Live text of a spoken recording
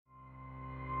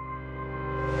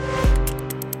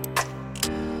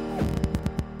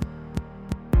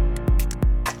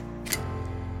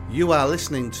You are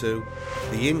listening to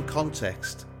the In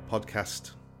Context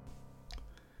podcast.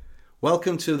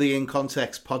 Welcome to the In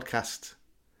Context podcast.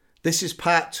 This is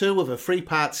part 2 of a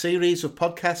 3-part series of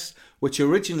podcasts which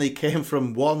originally came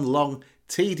from one long,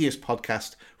 tedious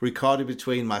podcast recorded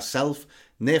between myself,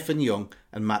 Nathan Young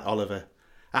and Matt Oliver.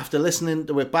 After listening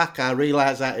to it back, I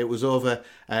realised that it was over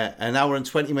an hour and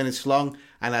 20 minutes long,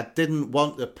 and I didn't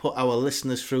want to put our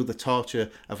listeners through the torture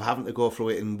of having to go through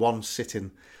it in one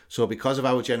sitting. So because of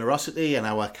our generosity and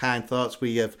our kind thoughts,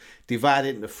 we have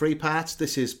divided into 3 parts.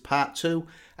 This is part 2,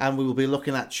 and we will be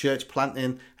looking at church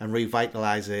planting and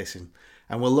revitalisation.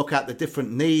 And we'll look at the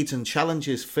different needs and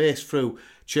challenges faced through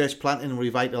church planting and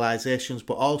revitalisations,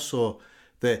 but also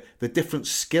the different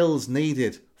skills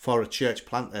needed for a church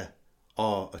planter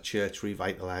or a church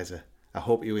revitaliser. I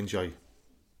hope you enjoy.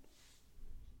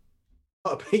 A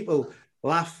lot of people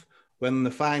laugh when they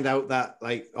find out that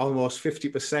almost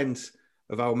 50%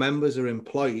 of our members are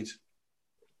employed,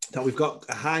 that we've got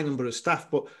a high number of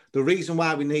staff. But the reason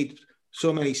why we need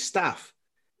so many staff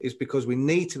is because we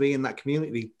need to be in that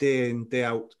community day in, day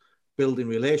out, building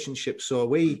relationships.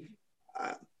 So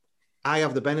I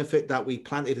have the benefit that we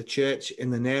planted a church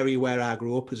in an area where I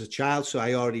grew up as a child, so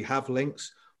I already have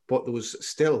links, but there was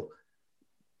still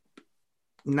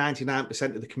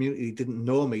 99% of the community didn't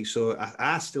know me. So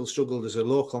I still struggled as a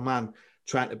local man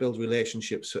trying to build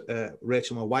relationships.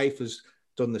 Rachel, my wife, has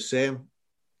done the same.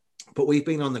 But we've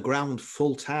been on the ground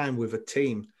full time with a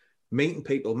team, meeting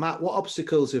people. Matt, what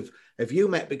obstacles have you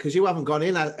met? Because you haven't gone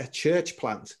in a church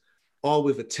plant or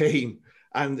with a team,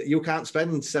 and you can't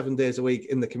spend 7 days a week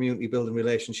in the community building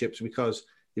relationships because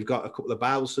you've got a couple of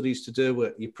Bible studies to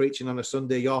do, you're preaching on a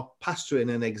Sunday, you're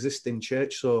pastoring an existing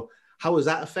church. So how has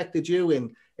that affected you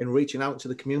in reaching out to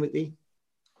the community?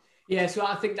 Yeah, so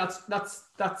I think that's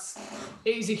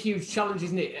it is a huge challenge,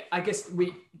 isn't it? I guess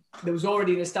there was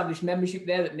already an established membership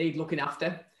there that need looking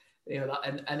after,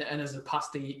 and as a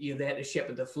pastor, you're there to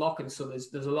shepherd the flock, and so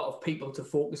there's a lot of people to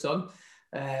focus on,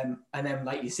 and then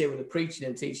like you say, with the preaching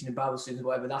and teaching and Bible studies and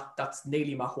whatever, that's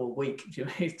nearly my whole week.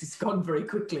 It's gone very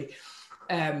quickly.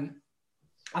 I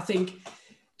think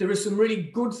there are some really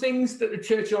good things that the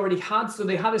church already had. So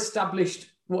they had established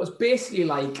what was basically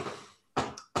like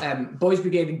boys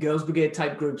brigade and girls brigade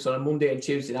type groups on a Monday and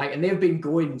Tuesday night, and they've been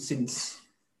going since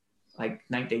like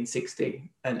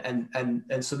 1960,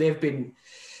 and so they've been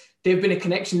a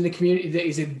connection in the community that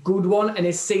is a good one and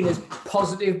is seen as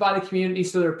positive by the community.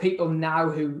 So there are people now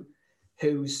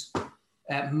whose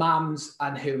mums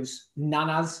and whose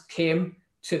nanas came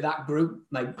to that group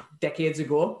like decades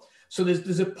ago. So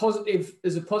there's a positive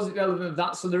element of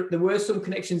that. So there were some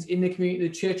connections in the community.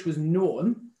 The church was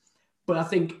known, but I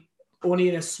think only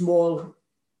in a small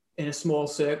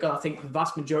circle. I think the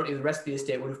vast majority of the rest of the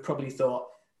estate would have probably thought,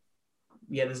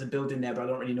 yeah, there's a building there, but I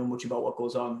don't really know much about what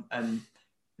goes on. And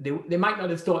they might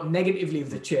not have thought negatively of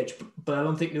the church, but I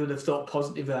don't think they would have thought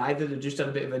positively either. They just had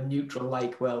a bit of a neutral,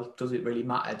 like, well, does it really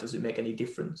matter? Does it make any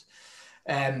difference?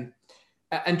 And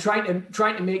trying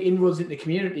to make inroads in the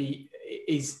community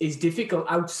is difficult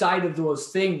outside of those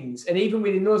things. And even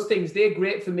within those things, they're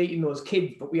great for meeting those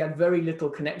kids, but we had very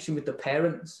little connection with the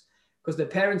parents, because the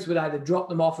parents would either drop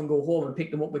them off and go home and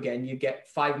pick them up again. You get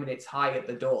 5 minutes high at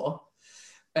the door.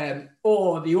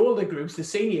 Or the older groups, the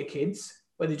senior kids,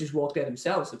 where they just walked there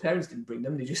themselves. The parents didn't bring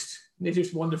them. They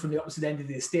just wandered from the opposite end of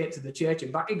the estate to the church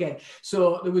and back again.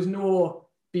 So there was no,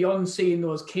 beyond seeing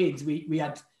those kids, we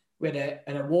had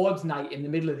an awards night in the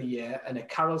middle of the year and a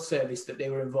carol service that they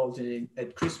were involved in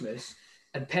at Christmas,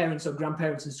 and parents or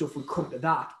grandparents and stuff would come to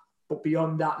that. But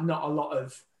beyond that, not a lot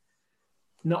of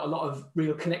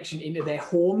real connection into their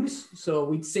homes. So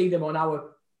we'd see them on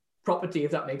our property, if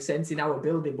that makes sense, in our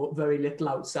building, but very little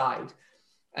outside.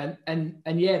 And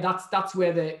yeah, that's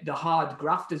where the hard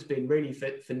graft has been really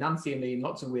for Nancy and me in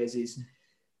lots of ways. Is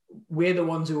we're the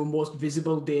ones who are most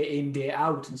visible day in, day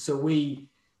out, and so we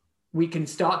can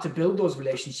start to build those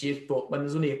relationships, but when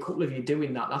there's only a couple of you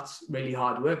doing that, that's really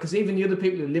hard work. Because even the other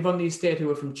people who live on the estate who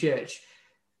are from church,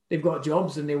 they've got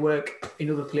jobs and they work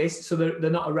in other places, so they're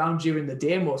not around during the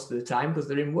day most of the time because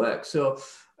they're in work. So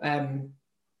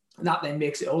that then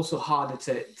makes it also harder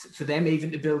for them even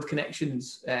to build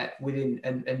connections within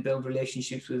and build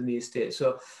relationships within the estate.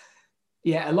 So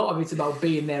yeah, a lot of it's about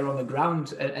being there on the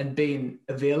ground and being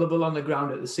available on the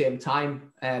ground at the same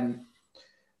time.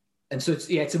 And so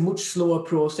it's a much slower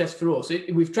process for us.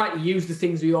 We've tried to use the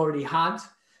things we already had.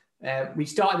 We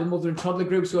started a mother and toddler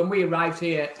group. So when we arrived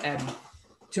here,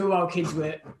 2 of our kids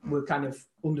were kind of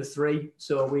under 3.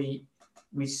 So we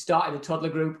started a toddler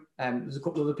group. There's a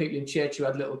couple of other people in church who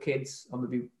had little kids, or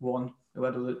maybe one who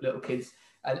had other little kids.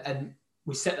 And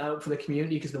we set that up for the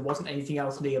community because there wasn't anything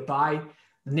else nearby.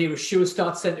 The nearest sure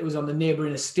start centre was on the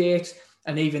neighbouring estate.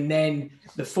 And even then,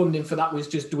 the funding for that was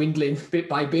just dwindling bit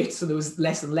by bit. So there was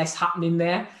less and less happening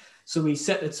there. So we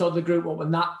set the toddler group up,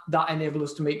 and that enabled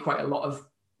us to meet quite a lot of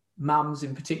mums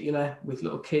in particular with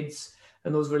little kids.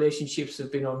 And those relationships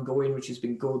have been ongoing, which has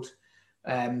been good.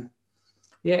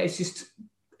 It's just,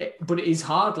 but it is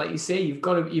hard, like you say. You've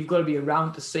got to be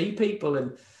around to see people,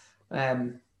 and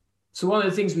so one of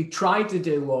the things we tried to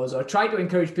do was, I tried to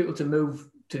encourage people to move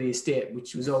to the estate,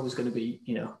 which was always going to be,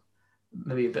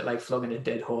 maybe a bit like flogging a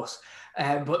dead horse.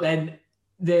 But then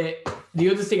the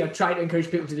other thing I tried to encourage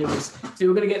people to do was, if they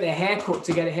were going to get their hair cut,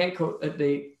 to get a haircut at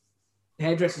the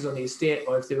hairdressers on the estate,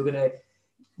 or if they were going to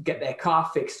get their car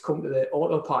fixed, come to the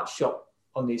auto parts shop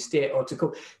on the estate, or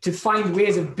to find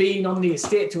ways of being on the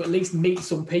estate to at least meet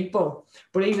some people.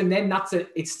 But even then,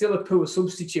 it's still a poor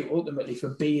substitute ultimately for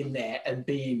being there and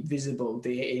being visible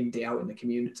day in, day out in the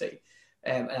community.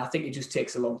 And I think it just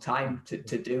takes a long time to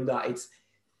do that. It's,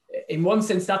 in one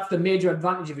sense, that's the major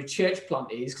advantage of a church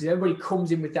plant, is because everybody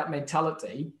comes in with that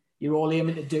mentality. You're all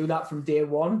aiming to do that from day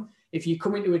one. If you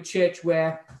come into a church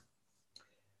where,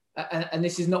 and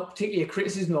this is not particularly a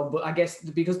criticism of, but I guess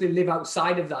because they live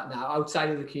outside of that now, outside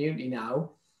of the community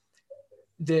now,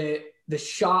 the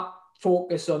sharp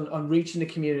focus on reaching the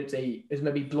community is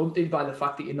maybe blunted by the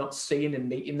fact that you're not seeing and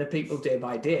meeting the people day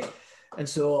by day. And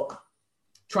so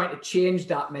trying to change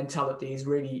that mentality is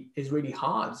really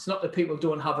hard. It's not that people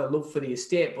don't have a love for the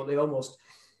estate, but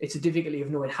it's a difficulty of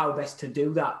knowing how best to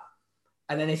do that.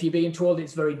 And then if you're being told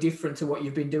it's very different to what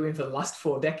you've been doing for the last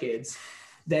 4 decades,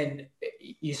 then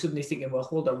you're suddenly thinking, well,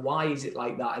 hold on, why is it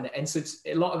like that? And so it's,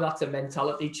 a lot of that's a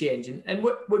mentality change, and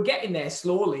we're getting there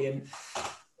slowly. And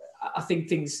I think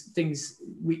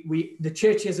the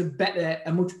church has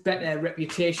a much better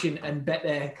reputation and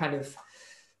better kind of,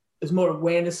 there's more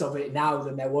awareness of it now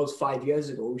than there was 5 years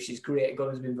ago, which is great. God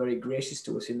has been very gracious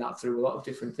to us in that through a lot of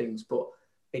different things, but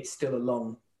it's still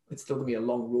going to be a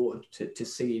long road to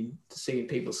seeing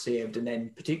people saved, and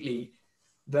then particularly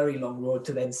very long road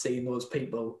to then seeing those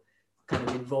people kind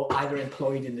of involved, either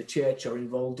employed in the church or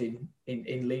involved in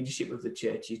leadership of the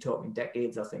church. You're talking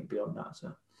decades, I think, beyond that.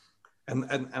 So,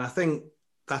 and I think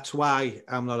that's why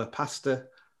I'm not a pastor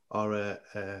or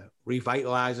a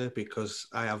revitalizer, because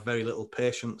I have very little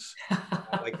patience.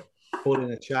 I like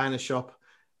pulling a china shop.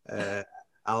 I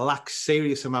lack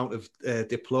serious amount of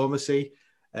diplomacy.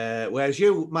 Whereas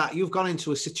you, Matt, you've gone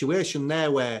into a situation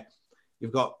there where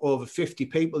you've got over 50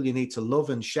 people you need to love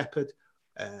and shepherd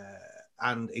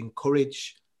and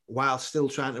encourage, while still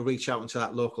trying to reach out into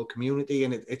that local community.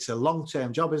 And it's a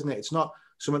long-term job, isn't it? It's not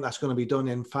something that's going to be done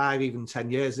in 5, even 10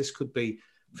 years. This could be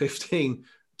 15,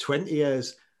 20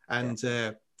 years. And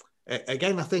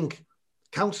again, I think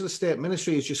council estate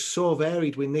ministry is just so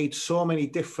varied. We need so many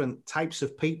different types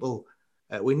of people.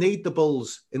 We need the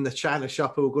bulls in the china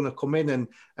shop who are going to come in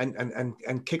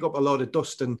and kick up a load of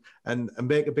dust and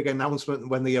make a big announcement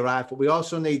when they arrive. But we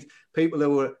also need people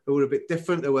who are a bit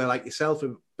different, who are like yourself,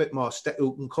 a bit more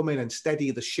who can come in and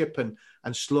steady the ship and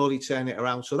slowly turn it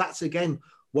around. So that's, again,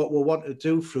 what we want to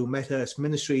do through Medhurst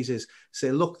Ministries, is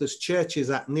say, look, there's churches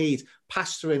that need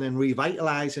pastoring and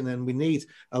revitalising, and we need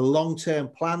a long-term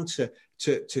plan to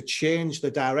change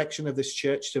the direction of this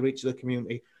church to reach the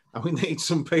community. And we need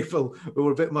some people who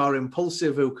are a bit more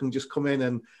impulsive, who can just come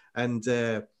in and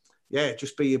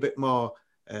just be a bit more,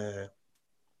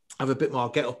 have a bit more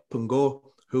get up and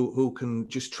go, who can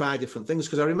just try different things.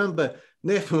 Because I remember,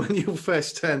 Nathan, when you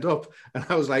first turned up, and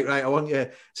I was like, right, I want you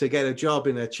to get a job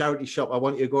in a charity shop. I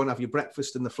want you to go and have your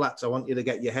breakfast in the flats. I want you to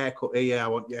get your hair cut here. I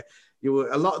want you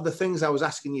were, a lot of the things I was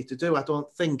asking you to do, I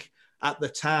don't think at the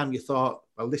time you thought,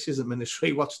 well, this isn't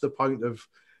ministry. What's the point of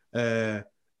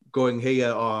going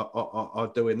here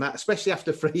or doing that, especially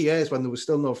after 3 years when there was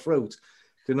still no fruit?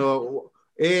 You know,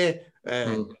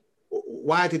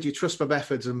 why did you trust my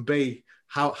methods? And B,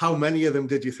 how many of them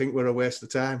did you think were a waste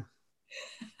of time?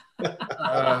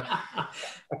 I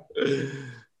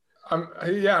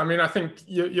mean, I think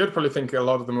you'd probably think a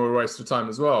lot of them were a waste of time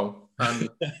as well, and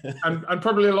and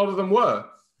probably a lot of them were,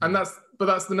 and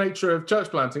that's the nature of church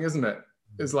planting, isn't it?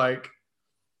 It's like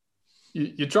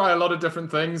you try a lot of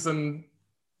different things, and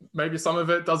maybe some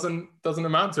of it doesn't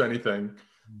amount to anything.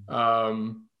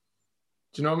 Do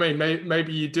you know what I mean?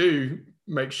 Maybe you do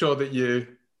make sure that you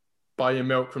buy your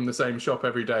milk from the same shop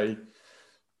every day.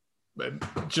 Do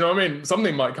you know what I mean?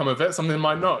 Something might come of it, something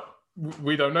might not.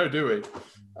 We don't know, do we?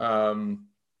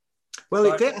 Well,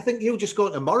 it did. I think you just go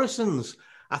to Morrison's.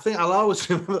 I think I'll always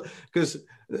remember, because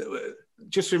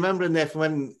just remembering there from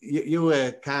when you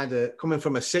were kind of coming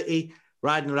from a city,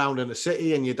 riding around in a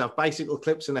city, and you'd have bicycle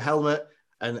clips and a helmet,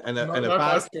 and a No bag.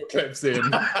 bicycle clips in.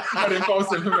 Very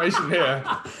false information here.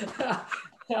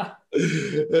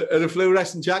 And a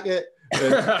fluorescent jacket.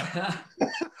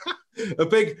 A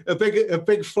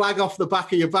big flag off the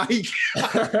back of your bike.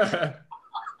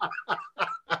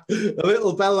 A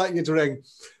little bell that you'd ring.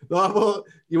 No, but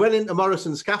you went into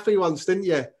Morrison's Cafe once, didn't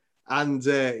you? And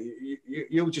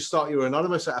you just thought you were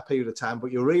anonymous at a period of time,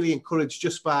 but you're really encouraged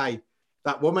just by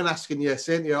that woman asking you,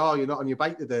 saying to you, "Oh, you're not on your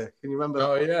bike today." Can you remember?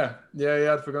 Oh yeah.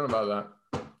 I'd forgotten about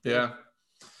that.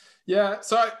 Yeah.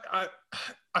 So I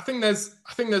think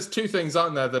there's two things,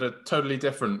 aren't there, that are totally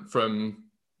different from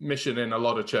mission in a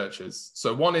lot of churches.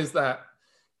 So one is that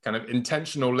kind of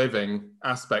intentional living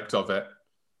aspect of it,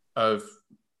 of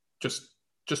just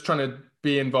trying to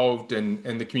be involved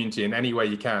in the community in any way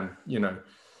you can,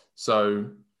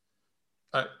 So,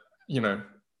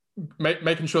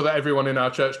 making sure that everyone in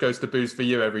our church goes to Booze for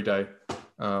You every day.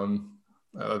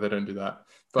 They don't do that,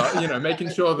 but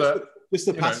making sure that just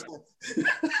the pastor.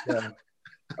 Yeah.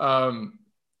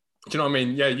 Do you know what I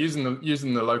mean? Yeah,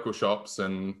 using the local shops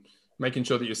and making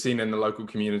sure that you're seen in the local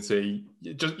community.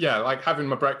 Like having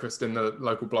my breakfast in the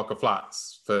local block of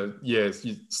flats for years.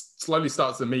 You slowly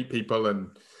start to meet people,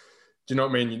 and do you know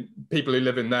what I mean? People who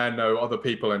live in there know other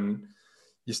people, and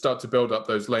you start to build up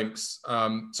those links.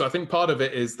 So I think part of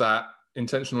it is that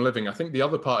intentional living. I think the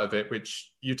other part of it,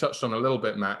 which you touched on a little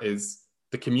bit, Matt, is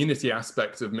the community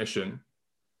aspect of mission.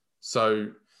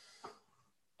 So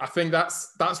I think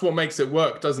that's what makes it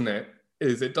work, doesn't it?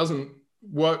 Is it doesn't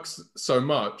work so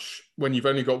much when you've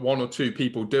only got one or two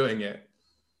people doing it.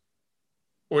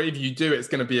 Or if you do, it's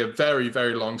going to be a very,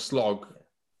 very long slog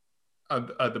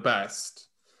at the best.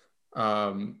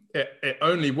 It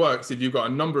only works if you've got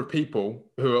a number of people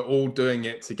who are all doing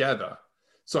it together.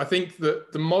 So I think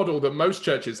that the model that most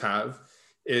churches have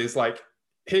is like,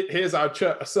 here's our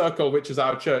church, a circle, which is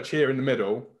our church here in the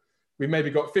middle. We've maybe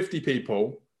got 50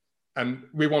 people, and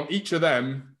we want each of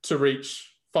them to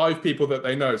reach 5 people that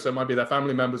they know. So it might be their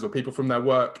family members or people from their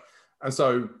work. And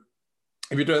so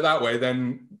if you do it that way,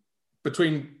 then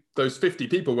between those 50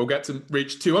 people, we'll get to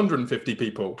reach 250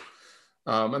 people.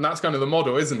 And that's kind of the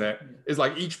model, isn't it? It's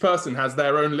like each person has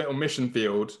their own little mission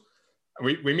field.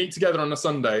 We meet together on a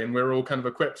Sunday, and we're all kind of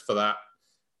equipped for that,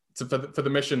 for the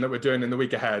mission that we're doing in the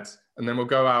week ahead. And then we'll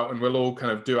go out and we'll all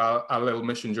kind of do our little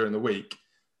mission during the week.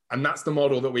 And that's the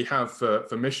model that we have for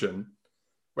mission.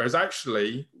 Whereas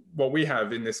actually what we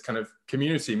have in this kind of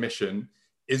community mission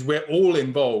is we're all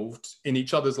involved in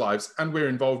each other's lives, and we're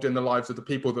involved in the lives of the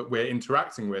people that we're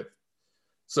interacting with.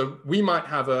 So we might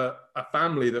have a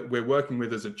family that we're working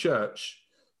with as a church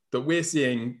that we're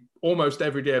seeing almost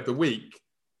every day of the week,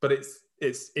 but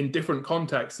it's in different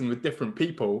contexts and with different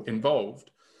people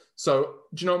involved. So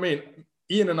do you know what I mean?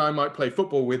 Ian and I might play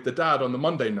football with the dad on the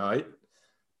Monday night,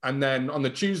 and then on the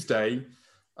Tuesday,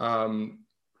 the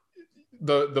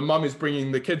mum is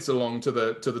bringing the kids along to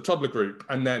the toddler group,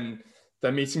 and then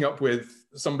they're meeting up with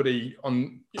somebody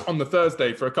on the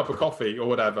Thursday for a cup of coffee or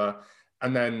whatever,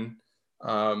 and then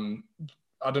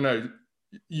I don't know,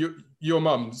 your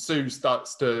mum Sue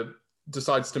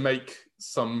decides to make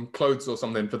some clothes or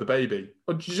something for the baby.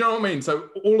 But do you know what I mean? So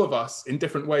all of us in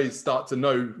different ways start to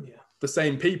know the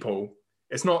same people.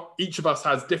 It's not each of us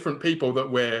has different people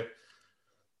that we're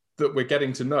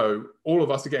getting to know. All of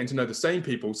us are getting to know the same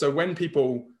people. So when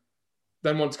people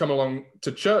then want to come along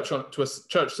to church, to a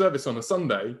church service on a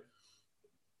Sunday,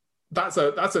 that's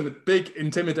a big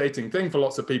intimidating thing for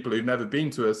lots of people who've never been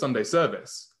to a Sunday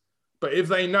service. But if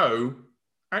they know,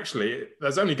 actually,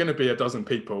 there's only going to be a dozen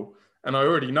people, and I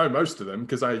already know most of them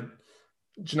because do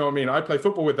you know what I mean? I play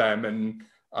football with them, and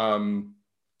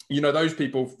those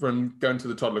people from going to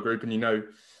the toddler group, and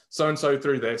so-and-so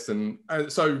through this. And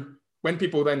so when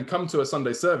people then come to a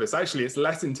Sunday service, actually it's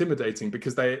less intimidating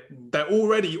because they're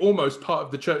already almost part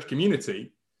of the church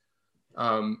community.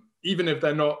 Even if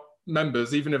they're not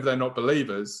members, even if they're not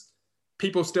believers,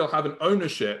 people still have an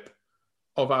ownership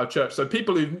of our church. So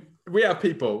we have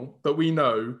people that we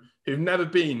know who've never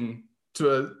been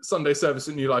to a Sunday service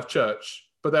at New Life Church,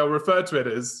 but they'll refer to it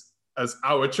as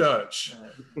our church,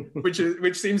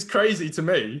 which seems crazy to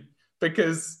me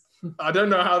because I don't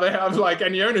know how they have like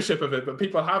any ownership of it, but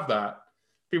people have that.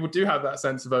 People do have that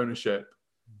sense of ownership,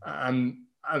 and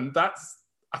I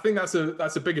think that's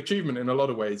a big achievement in a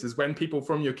lot of ways, is when people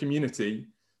from your community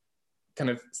kind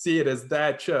of see it as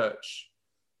their church.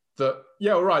 That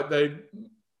all right,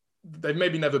 they've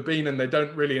maybe never been and they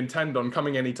don't really intend on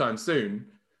coming anytime soon,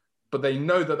 but they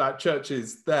know that church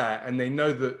is there, and they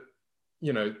know that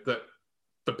that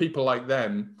for people like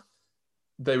them,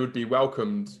 they would be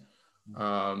welcomed.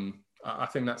 I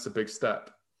think that's a big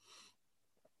step.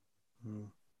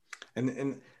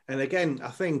 And again, I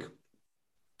think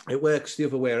it works the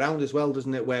other way around as well,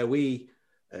 doesn't it? Where we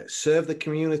serve the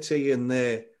community and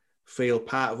they feel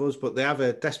part of us, but they have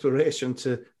a desperation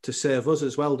to serve us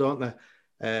as well, don't they?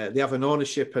 They have an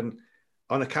ownership, and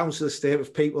on a council estate,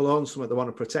 if people own something, they want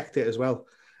to protect it as well.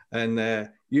 And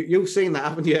you've seen that,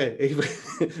 haven't you? Even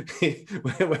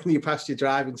when you passed your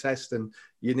driving test and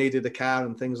you needed a car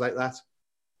and things like that.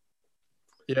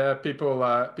 Yeah, people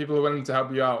are willing to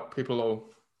help you out. People will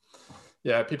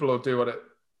do what it.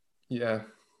 Yeah,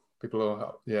 people will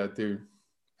help. Yeah, do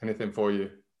anything for you.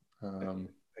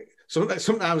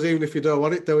 Sometimes even if you don't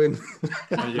want it doing.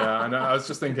 Yeah, I know. I was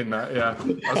just thinking that. Yeah,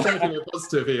 I was trying to think of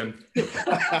positive, Ian.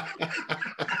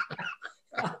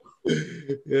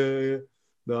 Yeah.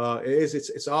 No, it is.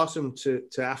 It's awesome to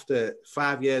after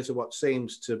 5 years of what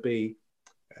seems to be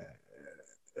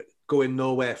going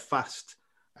nowhere fast,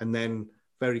 and then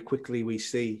very quickly we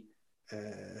see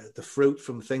the fruit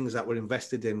from things that were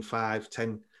invested in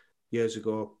 5-10 years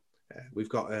ago. We've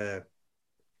got a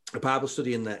Bible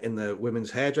study in the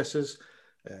women's hairdressers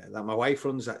that my wife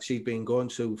runs, that she'd been going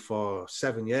to for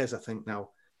 7 years, I think now.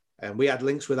 And we had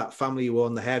links with that family who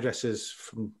owned the hairdressers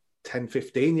from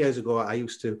 10-15 years ago. I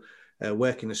used to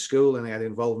work in a school, and I had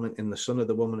involvement in the son of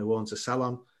the woman who owns a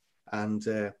salon. And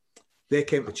they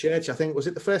came to church. I think, was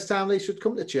it the first time they should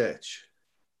come to church?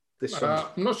 I'm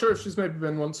not sure if she's maybe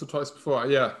been once or twice before.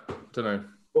 Yeah, don't know.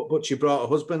 But she brought her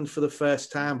husband for the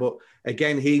first time. But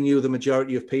again, he knew the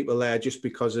majority of people there just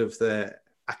because of the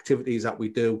activities that we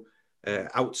do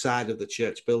outside of the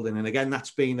church building. And again,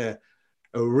 that's been a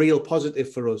real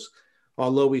positive for us.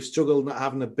 Although we've struggled not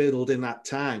having a building at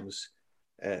times,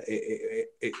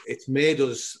 it's made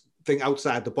us think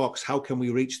outside the box. How can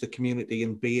we reach the community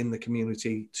and be in the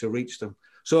community to reach them?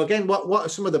 So again, what are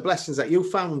some of the blessings that you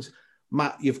found,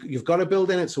 Matt? You've got a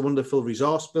building. It's a wonderful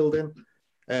resource building.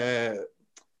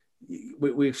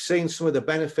 We've seen some of the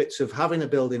benefits of having a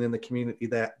building in the community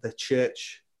that the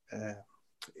church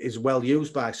is well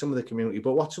used by some of the community.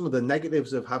 But what's some of the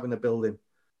negatives of having a building?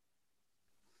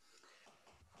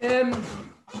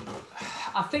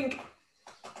 I think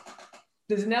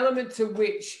there's an element to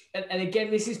which, and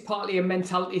again, this is partly a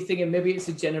mentality thing, and maybe it's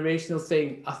a generational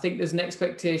thing. I think there's an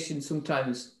expectation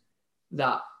sometimes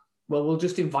that, well, we'll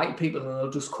just invite people and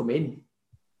they'll just come in.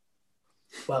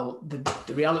 Well,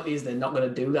 the reality is they're not going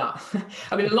to do that.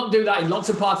 I mean, they'll not do that in lots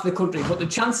of parts of the country, but the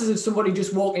chances of somebody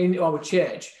just walking into our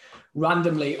church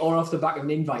randomly or off the back of an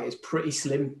invite is pretty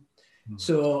slim.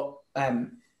 So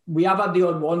we have had the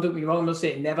odd one, don't we? I'm not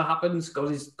saying it never happens.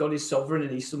 God is sovereign,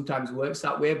 and he sometimes works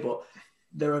that way, but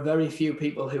there are very few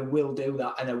people who will do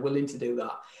that and are willing to do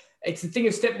that. It's the thing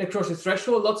of stepping across a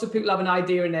threshold. Lots of people have an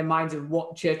idea in their minds of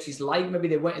what church is like. Maybe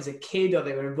they went as a kid, or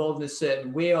they were involved in a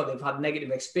certain way, or they've had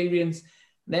negative experience.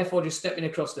 And therefore, just stepping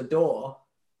across the door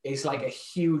is like a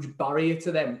huge barrier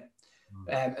to them.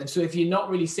 And so if you're not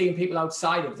really seeing people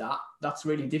outside of that, that's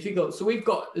really difficult. So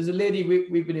there's a lady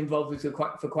we've been involved with for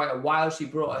quite a while. She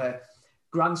brought her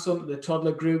grandson to the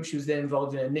toddler group. She was then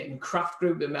involved in a knit and craft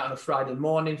group that met on a Friday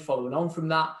morning, following on from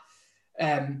that.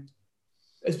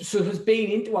 So has been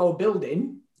into our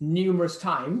building numerous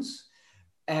times,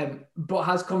 but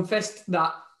has confessed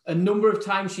that a number of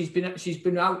times she's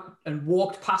been out and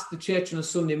walked past the church on a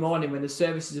Sunday morning when the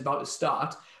service is about to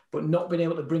start, but not been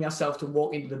able to bring herself to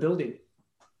walk into the building.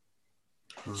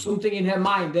 Something in her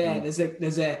mind there. There's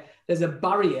a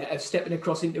barrier of stepping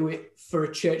across into it for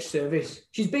a church service.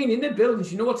 She's been in the building.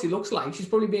 She knows what it looks like. She's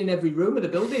probably been in every room of the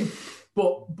building,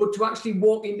 but to actually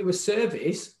walk into a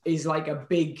service is like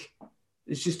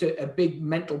it's just a big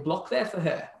mental block there for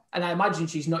her. And I imagine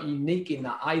she's not unique in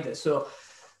that either. So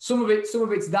some of it's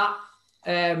that.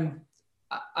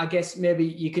 I guess maybe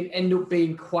you can end up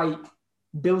being quite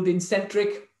building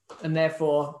centric, and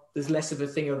therefore there's less of a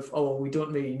thing of, oh, we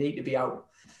don't really need to be out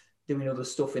doing other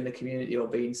stuff in the community or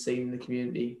being seen in the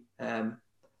community.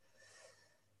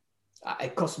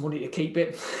 It costs money to keep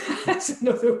it. That's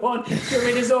another one. I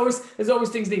mean, there's always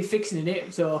things need fixing in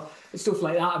it. So stuff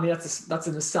like that. I mean, that's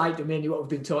an aside to mainly what we've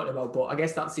been talking about. But I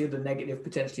guess that's the other negative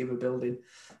potentially of a building.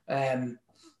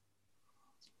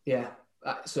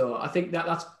 So I think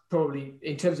that's probably,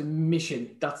 in terms of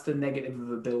mission, that's the negative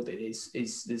of a building.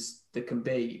 Is there can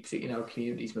be, particularly in our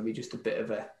communities, maybe just a bit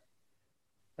of a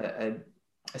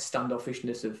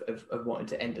standoffishness of wanting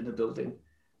to enter the building.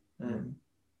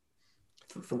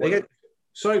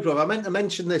 Sorry, bro, I meant to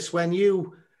mention this when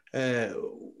you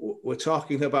were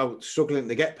talking about struggling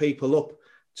to get people up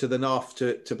to the north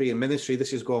to be in ministry.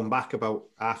 This is going back about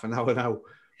half an hour now.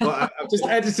 But I've just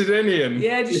edited in, Ian.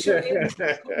 Yeah, just shut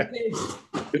it.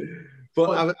 But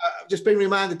I've just been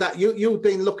reminded that you've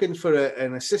been looking for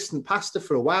an assistant pastor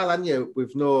for a while, haven't you?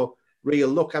 With no real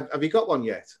look. Have you got one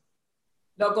yet?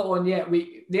 Not got one yet.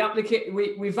 We've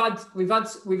had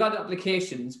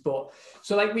applications, but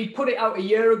so like we put it out a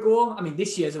year ago. I mean,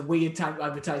 this year's a weird time to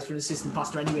advertise for an assistant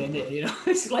pastor anyway, isn't it? You know,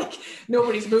 it's like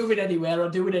nobody's moving anywhere or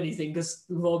doing anything because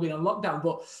we've all been on lockdown.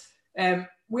 But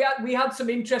we had some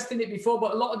interest in it before,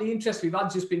 but a lot of the interest we've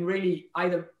had just been really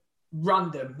either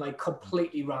random, like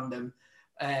completely random,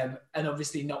 and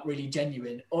obviously not really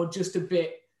genuine, or just a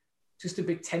bit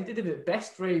tentative at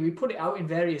best. Really, we put it out in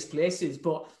various places,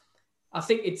 but I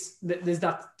think there's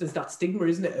that stigma,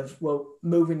 isn't it, of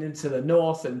moving into the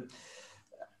north, and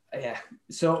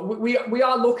so we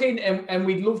are looking, and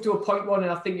we'd love to appoint one,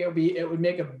 and I think it would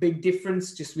make a big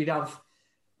difference. Just we'd have,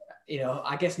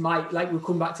 I guess we'll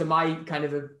come back to my kind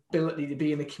of ability to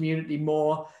be in the community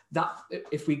more. That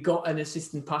if we got an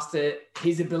assistant pastor,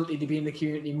 his ability to be in the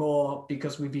community more,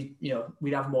 because we'd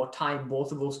have more time,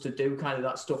 both of us, to do kind of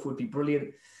that stuff would be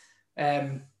brilliant.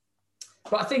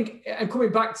 But I think, and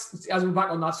coming back, as we're back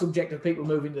on that subject of people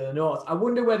moving to the north, I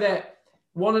wonder whether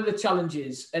one of the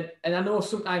challenges, and I know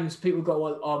sometimes people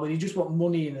go, well, you just want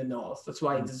money in the north. That's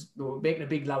why we're making a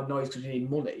big loud noise because we need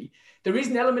money. There is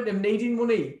an element of needing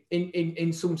money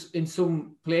in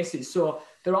some places. So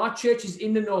there are churches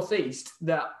in the northeast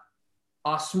that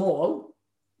are small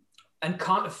and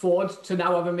can't afford to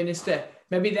now have a minister.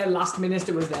 Maybe their last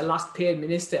minister was their last paid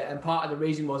minister, and part of the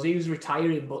reason was he was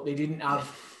retiring, but they now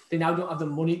don't have the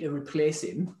money to replace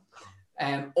him.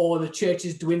 Or the church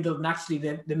has dwindled, and actually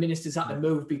the ministers had to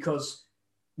move because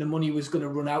the money was going to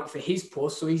run out for his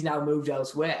post, so he's now moved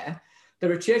elsewhere.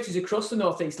 There are churches across the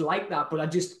northeast like that,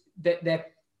 but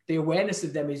the awareness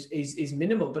of them is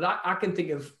minimal. But I can think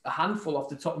of a handful off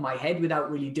the top of my head without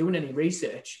really doing any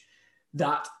research,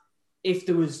 that if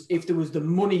there was the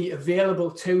money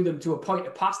available to them to appoint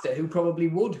a pastor, who probably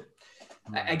would.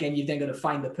 Again, you're then going to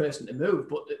find the person to move,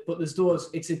 but there's those.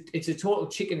 It's a total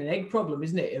chicken and egg problem,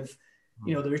 isn't it? Of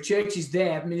there are churches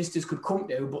there ministers could come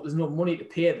to, but there's no money to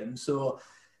pay them. So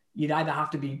you'd either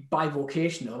have to be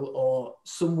bivocational, or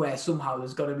somehow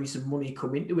there's got to be some money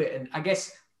come into it. And I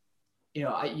guess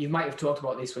you might have talked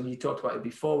about this when you talked about it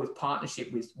before with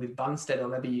partnership with Banstead, or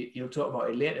maybe you'll talk about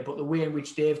it later. But the way in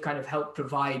which they've kind of helped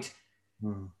provide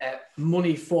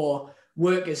money for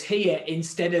workers here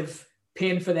instead of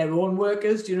paying for their own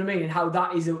workers, do you know what I mean? And how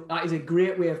that is a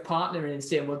great way of partnering and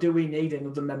saying, well, do we need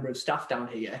another member of staff down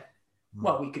here?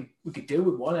 Well, we could do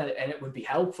with one, and it would be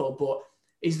helpful, but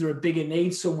is there a bigger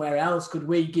need somewhere else? Could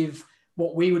we give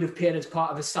what we would have paid as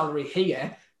part of a salary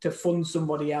here to fund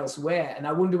somebody elsewhere? And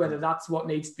I wonder whether that's what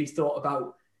needs to be thought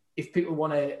about if people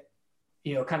want to,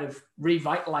 kind of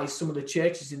revitalize some of the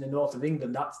churches in the north of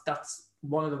England. That's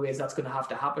one of the ways that's going to have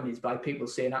to happen, is by people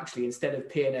saying, actually, instead of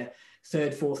paying a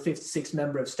third, fourth, fifth, sixth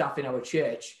member of staff in our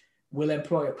church, we'll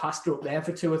employ a pastor up there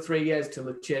for 2 or 3 years till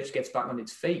the church gets back on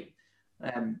its feet.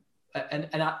 And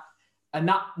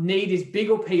that need is big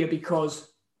up here because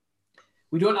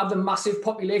we don't have the massive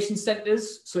population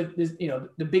centres. So there's,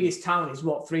 the biggest town is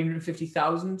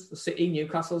 350,000. The city,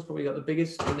 Newcastle's probably got the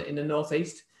biggest in the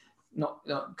northeast. Not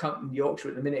counting Yorkshire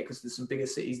at the minute, because there's some bigger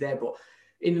cities there, but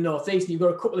in the northeast, you've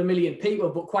got a couple of million people,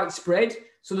 but quite spread.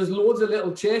 So there's loads of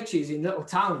little churches in little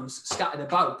towns scattered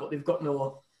about, but they've got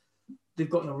no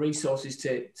resources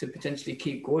to potentially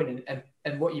keep going.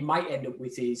 And what you might end up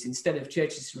with is, instead of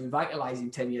churches revitalize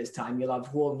in 10 years' time, you'll have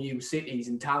whole new cities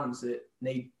and towns that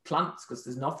need plants because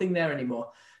there's nothing there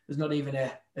anymore. There's not even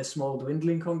a small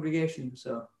dwindling congregation.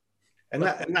 So. And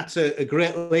that's a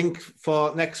great link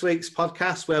for next week's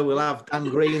podcast, where we'll have Dan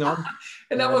Green on.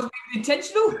 And that wasn't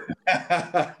intentional.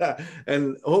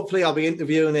 And hopefully I'll be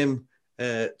interviewing him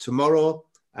tomorrow,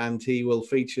 and he will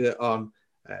feature on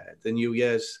the New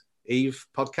Year's Eve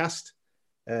podcast.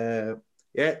 I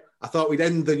thought we'd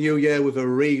end the new year with a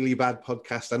really bad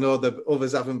podcast. I know the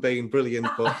others haven't been brilliant,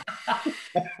 but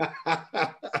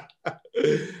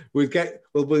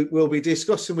we'll be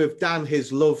discussing with Dan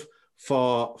his love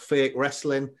for fake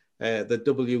wrestling, the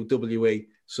WWE.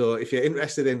 So if you're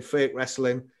interested in fake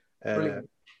wrestling,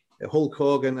 Hulk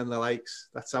Hogan and the likes,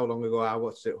 that's how long ago I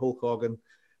watched it, Hulk Hogan,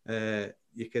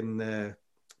 you can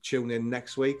tune in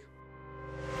next week.